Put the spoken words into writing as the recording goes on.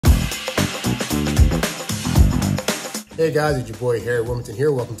Hey guys, it's your boy Harry Wilmington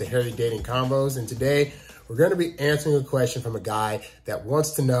here. Welcome to Harry Dating Combos. And today we're going to be answering a question from a guy that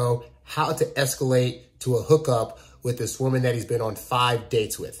wants to know how to escalate to a hookup with this woman that he's been on 5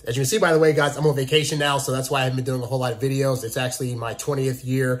 dates with. As you can see, by the way, guys, I'm on vacation now, so that's why I haven't been doing a whole lot of videos. It's actually my 20th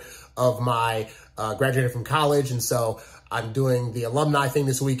year of my graduating from college, and so I'm doing the alumni thing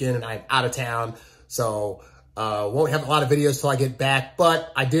this weekend, and I'm out of town, so won't have a lot of videos till I get back.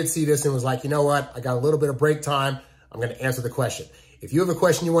 But I did see this and was like, you know what? I got a little bit of break time. I'm going to answer the question. If you have a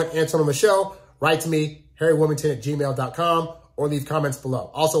question you want answered on the show, write to me, harrywilmington@gmail.com, or leave comments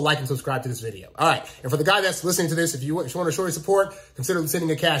below. Also, like and subscribe to this video. All right. And for the guy that's listening to this, if you want to show your support, consider sending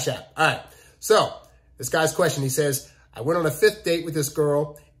a Cash App. All right. So this guy's question, he says, I went on a 5th date with this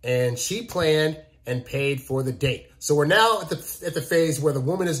girl, and she planned and paid for the date. So we're now at the phase where the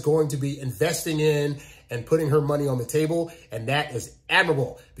woman is going to be investing in and putting her money on the table. And that is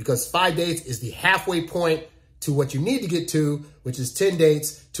admirable, because 5 dates is the halfway point to what you need to get to, which is 10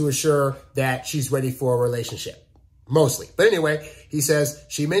 dates to assure that she's ready for a relationship, mostly. But anyway, he says,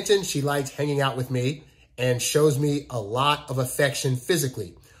 she mentioned she liked hanging out with me and shows me a lot of affection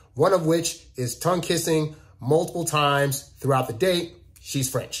physically, one of which is tongue kissing multiple times throughout the date. She's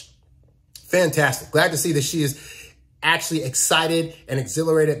French. Fantastic. Glad to see that she is actually excited and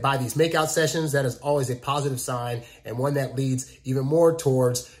exhilarated by these makeout sessions. That is always a positive sign, and one that leads even more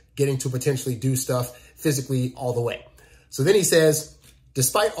towards getting to potentially do stuff physically all the way. So then he says,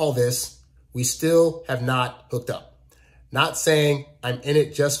 despite all this, we still have not hooked up. Not saying I'm in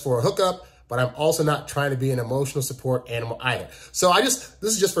it just for a hookup, but I'm also not trying to be an emotional support animal either. So this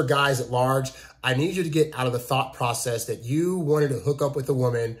is just for guys at large. I need you to get out of the thought process that you wanted to hook up with a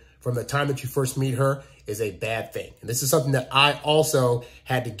woman from the time that you first meet her is a bad thing. And this is something that I also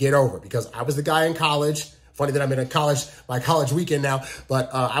had to get over, because I was the guy in college. Funny that I'm in my college weekend now,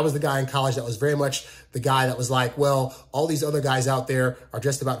 but I was the guy in college that was very much the guy that was like, well, all these other guys out there are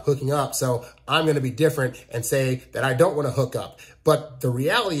just about hooking up, so I'm going to be different and say that I don't want to hook up. But the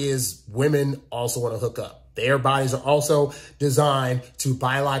reality is women also want to hook up. Their bodies are also designed to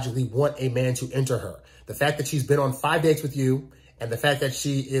biologically want a man to enter her. The fact that she's been on 5 dates with you and the fact that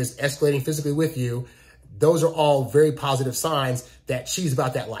she is escalating physically with you, those are all very positive signs that she's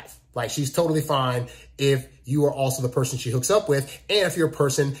about that life. Like, she's totally fine if you are also the person she hooks up with, and if you're a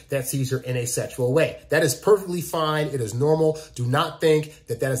person that sees her in a sexual way. That is perfectly fine. It is normal. Do not think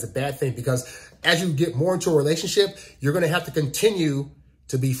that that is a bad thing, because as you get more into a relationship, you're going to have to continue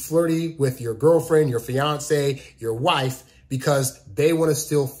to be flirty with your girlfriend, your fiance, your wife, because they want to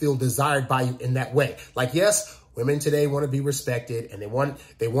still feel desired by you in that way. Like, yes, women today want to be respected, and they want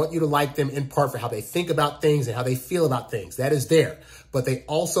you to like them in part for how they think about things and how they feel about things. That is there. But they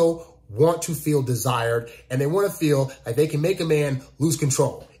also want to feel desired, and they want to feel like they can make a man lose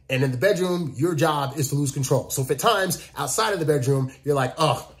control. And in the bedroom, your job is to lose control. So if at times outside of the bedroom, you're like,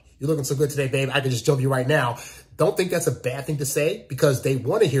 oh, you're looking so good today, babe, I could just jump you right now. Don't think that's a bad thing to say, because they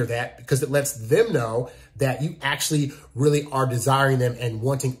want to hear that, because it lets them know that you actually really are desiring them and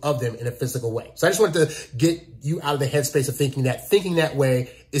wanting of them in a physical way. So I just wanted to get you out of the headspace of thinking that way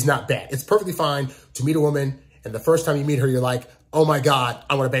is not bad. It's perfectly fine to meet a woman, and the first time you meet her, you're like, oh my God,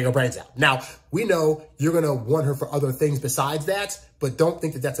 I want to bang her brains out. Now, we know you're going to want her for other things besides that, but don't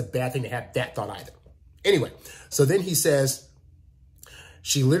think that that's a bad thing to have that thought either. Anyway, so then he says,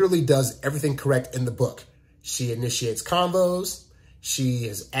 she literally does everything correct in the book. She initiates convos. She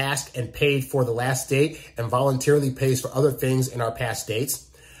has asked and paid for the last date and voluntarily pays for other things in our past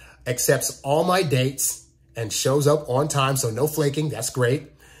dates, accepts all my dates and shows up on time, so no flaking. That's great.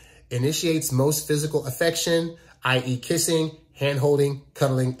 Initiates most physical affection, i.e. kissing, hand-holding,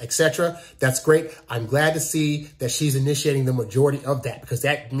 cuddling, etc. That's great. I'm glad to see that she's initiating the majority of that, because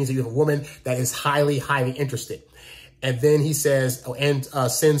that means that you have a woman that is highly, highly interested. And then he says,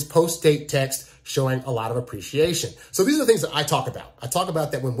 sends post-date text showing a lot of appreciation. So these are the things that I talk about. I talk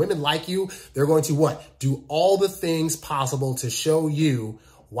about that when women like you, they're going to what? Do all the things possible to show you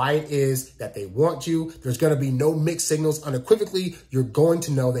why it is that they want you. There's going to be no mixed signals. Unequivocally, you're going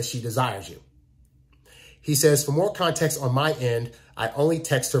to know that she desires you. He says, for more context on my end, I only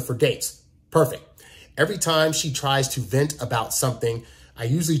text her for dates. Perfect. Every time she tries to vent about something, I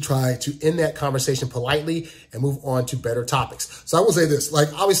usually try to end that conversation politely and move on to better topics. So I will say this,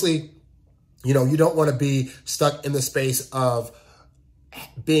 like, obviously, you know, you don't want to be stuck in the space of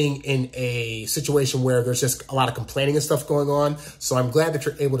being in a situation where there's just a lot of complaining and stuff going on. So I'm glad that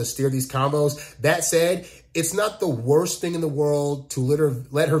you're able to steer these combos. That said, it's not the worst thing in the world to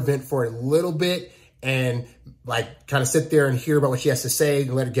let her vent for a little bit and like kind of sit there and hear about what she has to say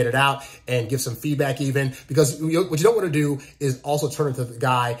and let her get it out and give some feedback even, because what you don't want to do is also turn into the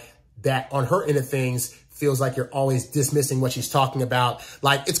guy that on her end of things feels like you're always dismissing what she's talking about.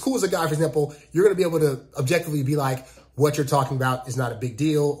 Like, it's cool as a guy, for example, you're going to be able to objectively be like, what you're talking about is not a big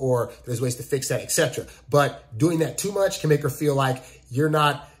deal, or there's ways to fix that, etc. But doing that too much can make her feel like you're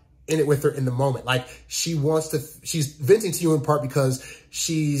not in it with her in the moment. Like, she's venting to you in part because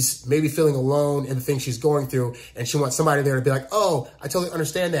she's maybe feeling alone in the things she's going through, and she wants somebody there to be like, oh, I totally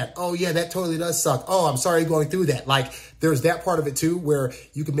understand that. Oh yeah, that totally does suck. Oh, I'm sorry you're going through that. Like, there's that part of it too, where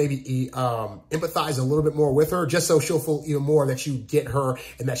you can maybe empathize a little bit more with her, just so she'll feel even more that you get her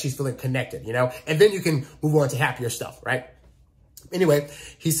and that she's feeling connected, you know? And then you can move on to happier stuff, right? Anyway,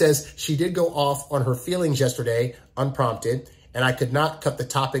 he says she did go off on her feelings yesterday, unprompted, and I could not cut the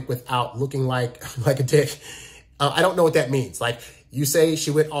topic without looking like a dick. I don't know what that means. Like, you say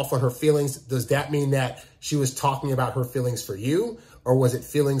she went off on her feelings. Does that mean that she was talking about her feelings for you? Or was it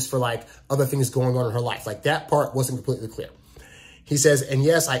feelings for like other things going on in her life? Like, that part wasn't completely clear. He says, and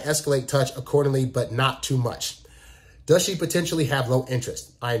yes, I escalate touch accordingly, but not too much. Does she potentially have low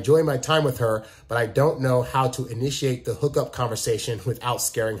interest? I enjoy my time with her, but I don't know how to initiate the hookup conversation without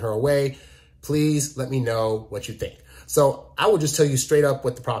scaring her away. Please let me know what you think. So I will just tell you straight up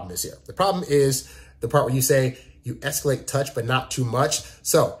what the problem is here. The problem is the part where you say you escalate touch, but not too much.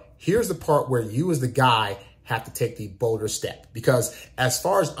 So here's the part where you as the guy have to take the bolder step, because as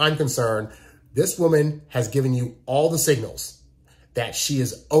far as I'm concerned, this woman has given you all the signals that she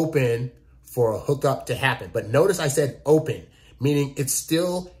is open for a hookup to happen. But notice I said open, meaning it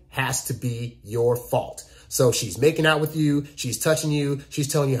still has to be your fault. So she's making out with you, she's touching you, she's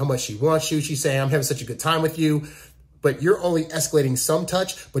telling you how much she wants you, she's saying, I'm having such a good time with you. But you're only escalating some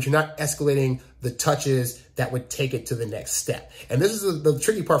touch, but you're not escalating the touches that would take it to the next step. And this is the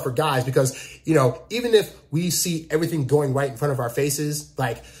tricky part for guys, because, you know, even if we see everything going right in front of our faces,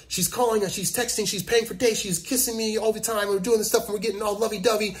 like she's calling us, she's texting, she's paying for dates, she's kissing me all the time, we're doing this stuff and we're getting all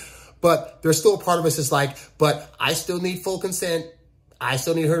lovey-dovey, but there's still a part of us that's like, but I still need full consent. I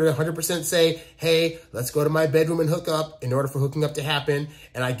still need her to 100% say, hey, let's go to my bedroom and hook up in order for hooking up to happen.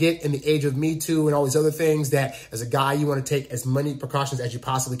 And I get in the age of Me Too and all these other things that as a guy, you want to take as many precautions as you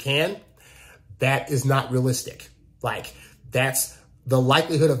possibly can. That is not realistic. Like, that's the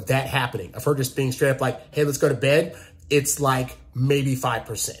likelihood of that happening, of her just being straight up like, hey, let's go to bed. It's like maybe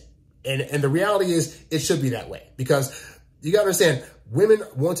 5%. And the reality is it should be that way, because you got to understand, women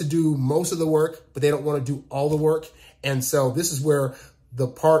want to do most of the work, but they don't want to do all the work. And so this is where the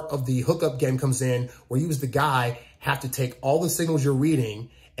part of the hookup game comes in, where you as the guy have to take all the signals you're reading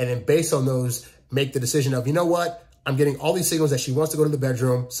and then based on those, make the decision of, you know what, I'm getting all these signals that she wants to go to the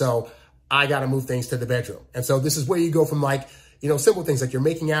bedroom, so I got to move things to the bedroom. And so this is where you go from, like, you know, simple things like you're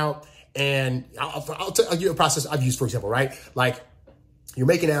making out, and I'll give you a process I've used, for example, right? Like, you're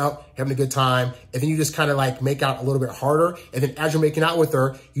making out, having a good time, and then you just kind of like make out a little bit harder. And then as you're making out with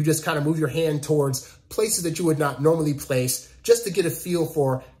her, you just kind of move your hand towards places that you would not normally place, just to get a feel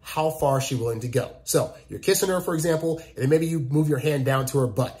for how far she's willing to go. So you're kissing her, for example, and then maybe you move your hand down to her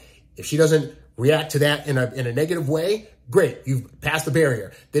butt. If she doesn't react to that in a negative way, great, you've passed the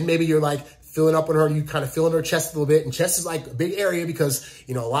barrier. Then maybe you're like filling up on her, you kind of fill in her chest a little bit. And chest is like a big area because,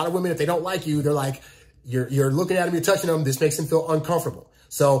 you know, a lot of women, if they don't like you, they're like, you're looking at them, you're touching them, this makes them feel uncomfortable.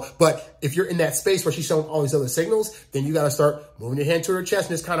 So, but if you're in that space where she's showing all these other signals, then you got to start moving your hand to her chest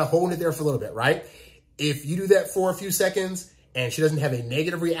and just kind of holding it there for a little bit, right? If you do that for a few seconds and she doesn't have a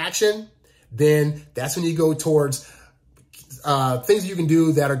negative reaction, then that's when you go towards things you can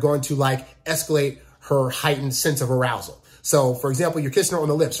do that are going to like escalate her heightened sense of arousal. So, for example, you're kissing her on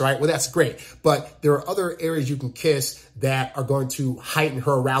the lips, right? Well, that's great. But there are other areas you can kiss that are going to heighten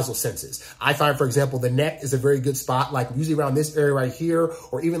her arousal senses. I find, for example, the neck is a very good spot, like usually around this area right here,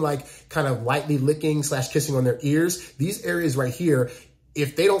 or even like kind of lightly licking / kissing on their ears. These areas right here,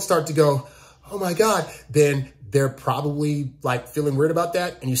 if they don't start to go, oh my God, then they're probably like feeling weird about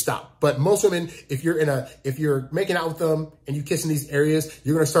that and you stop. But most women, if you're making out with them and you kiss in these areas,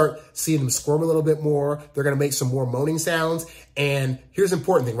 you're going to start seeing them squirm a little bit more. They're going to make some more moaning sounds. And here's the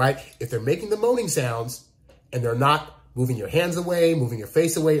important thing, right? If they're making the moaning sounds and they're not moving your hands away, moving your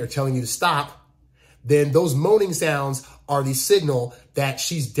face away, or telling you to stop, then those moaning sounds are the signal that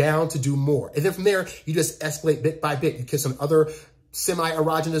she's down to do more. And then from there, you just escalate bit by bit. You kiss on other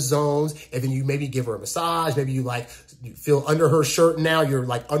semi-erogenous zones, and then you maybe give her a massage. Maybe you like you feel under her shirt now. You're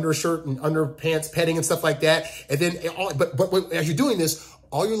like undershirt and underpants petting and stuff like that. And then, but as you're doing this,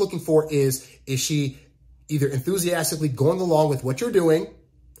 all you're looking for is she either enthusiastically going along with what you're doing,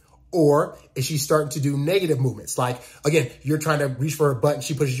 Or is she starting to do negative movements? Like, again, you're trying to reach for her butt and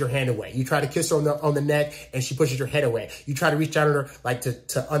she pushes your hand away. You try to kiss her on the neck and she pushes your head away. You try to reach down at her, like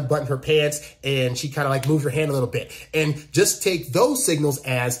to unbutton her pants, and she kind of like moves her hand a little bit. And just take those signals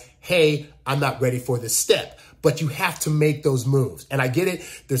as, hey, I'm not ready for this step. But you have to make those moves. And I get it.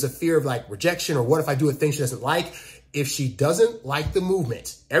 There's a fear of like rejection, or what if I do a thing she doesn't like? If she doesn't like the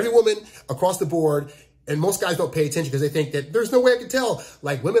movement, every woman across the board, and most guys don't pay attention because they think that there's no way I can tell.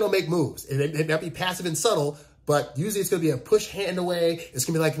 Like, women will make moves, and they might be passive and subtle, but usually it's going to be a push hand away. It's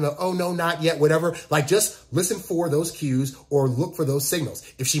going to be like, oh, no, not yet, whatever. Like, just listen for those cues or look for those signals.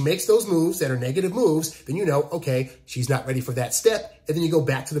 If she makes those moves that are negative moves, then you know, okay, she's not ready for that step. And then you go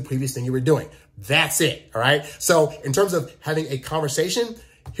back to the previous thing you were doing. That's it. All right. So in terms of having a conversation,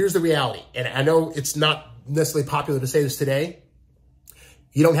 here's the reality. And I know it's not necessarily popular to say this today.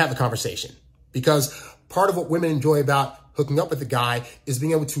 You don't have the conversation, because part of what women enjoy about hooking up with a guy is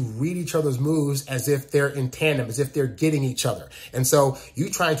being able to read each other's moves as if they're in tandem, as if they're getting each other. And so you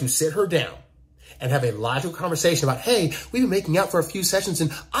trying to sit her down and have a logical conversation about, hey, we've been making out for a few sessions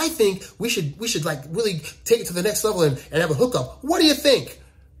and I think we should like really take it to the next level and have a hookup. What do you think?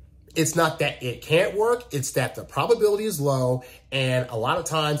 It's not that it can't work. It's that the probability is low, and a lot of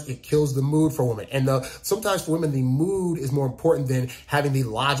times it kills the mood for women. And sometimes for women, the mood is more important than having the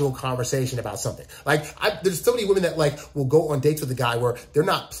logical conversation about something. Like, there's so many women that like will go on dates with a guy where they're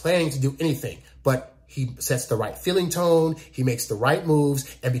not planning to do anything, but he sets the right feeling tone, he makes the right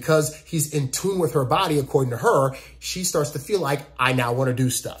moves, and because he's in tune with her body, according to her, she starts to feel like, I now want to do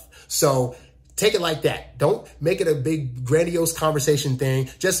stuff. So take it like that. Don't make it a big grandiose conversation thing.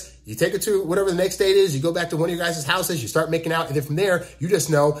 Just, you take it to whatever the next date is, you go back to one of your guys' houses, you start making out, and then from there, you just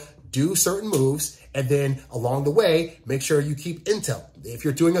know, do certain moves, and then along the way, make sure you keep intel. If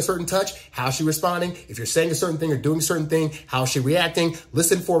you're doing a certain touch, how's she responding? If you're saying a certain thing or doing a certain thing, how's she reacting?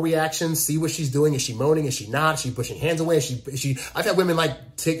 Listen for reactions, see what she's doing. Is she moaning? Is she not? Is she pushing hands away? Is she, I've had women like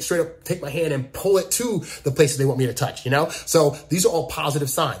straight up take my hand and pull it to the places they want me to touch, you know? So these are all positive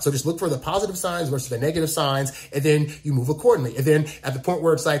signs. So just look for the positive signs versus the negative signs, and then you move accordingly. And then at the point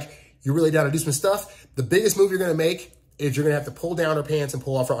where it's like, you're really down to do some stuff, the biggest move you're going to make is you're going to have to pull down her pants and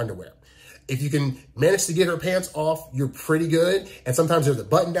pull off her underwear. If you can manage to get her pants off, you're pretty good. And sometimes there's a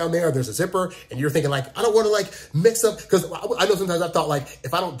button down there, there's a zipper, and you're thinking like, I don't want to like mix up, because I know sometimes I've thought like,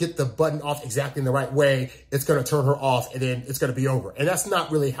 if I don't get the button off exactly in the right way, it's going to turn her off and then it's going to be over. And that's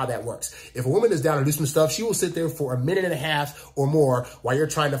not really how that works. If a woman is down to do some stuff, she will sit there for a minute and a half or more while you're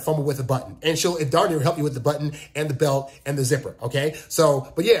trying to fumble with a button. And she'll darn near help you with the button and the belt and the zipper. Okay.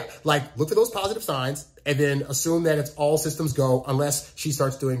 So, but yeah, like look for those positive signs, and then assume that it's all systems go unless she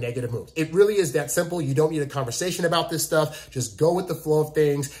starts doing negative moves. It really is that simple. You don't need a conversation about this stuff. Just go with the flow of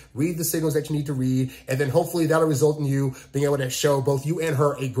things, read the signals that you need to read, and then hopefully that'll result in you being able to show both you and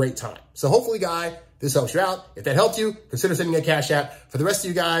her a great time. So hopefully, guy, this helps you out. If that helped you, consider sending a cash app. For the rest of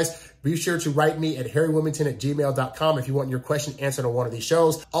you guys, be sure to write me at harrywilmington@gmail.com if you want your question answered on one of these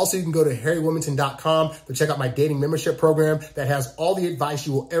shows. Also, you can go to harrywilmington.com to check out my dating membership program that has all the advice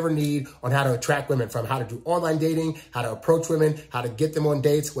you will ever need on how to attract women, from how to do online dating, how to approach women, how to get them on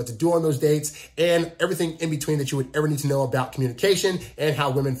dates, what to do on those dates, and everything in between that you would ever need to know about communication and how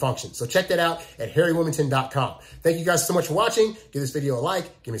women function. So check that out at harrywilmington.com. Thank you guys so much for watching. Give this video a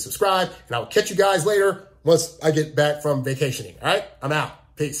like, give me a subscribe, and I will catch you guys later once I get back from vacationing. All right, I'm out.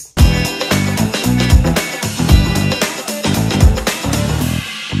 Peace.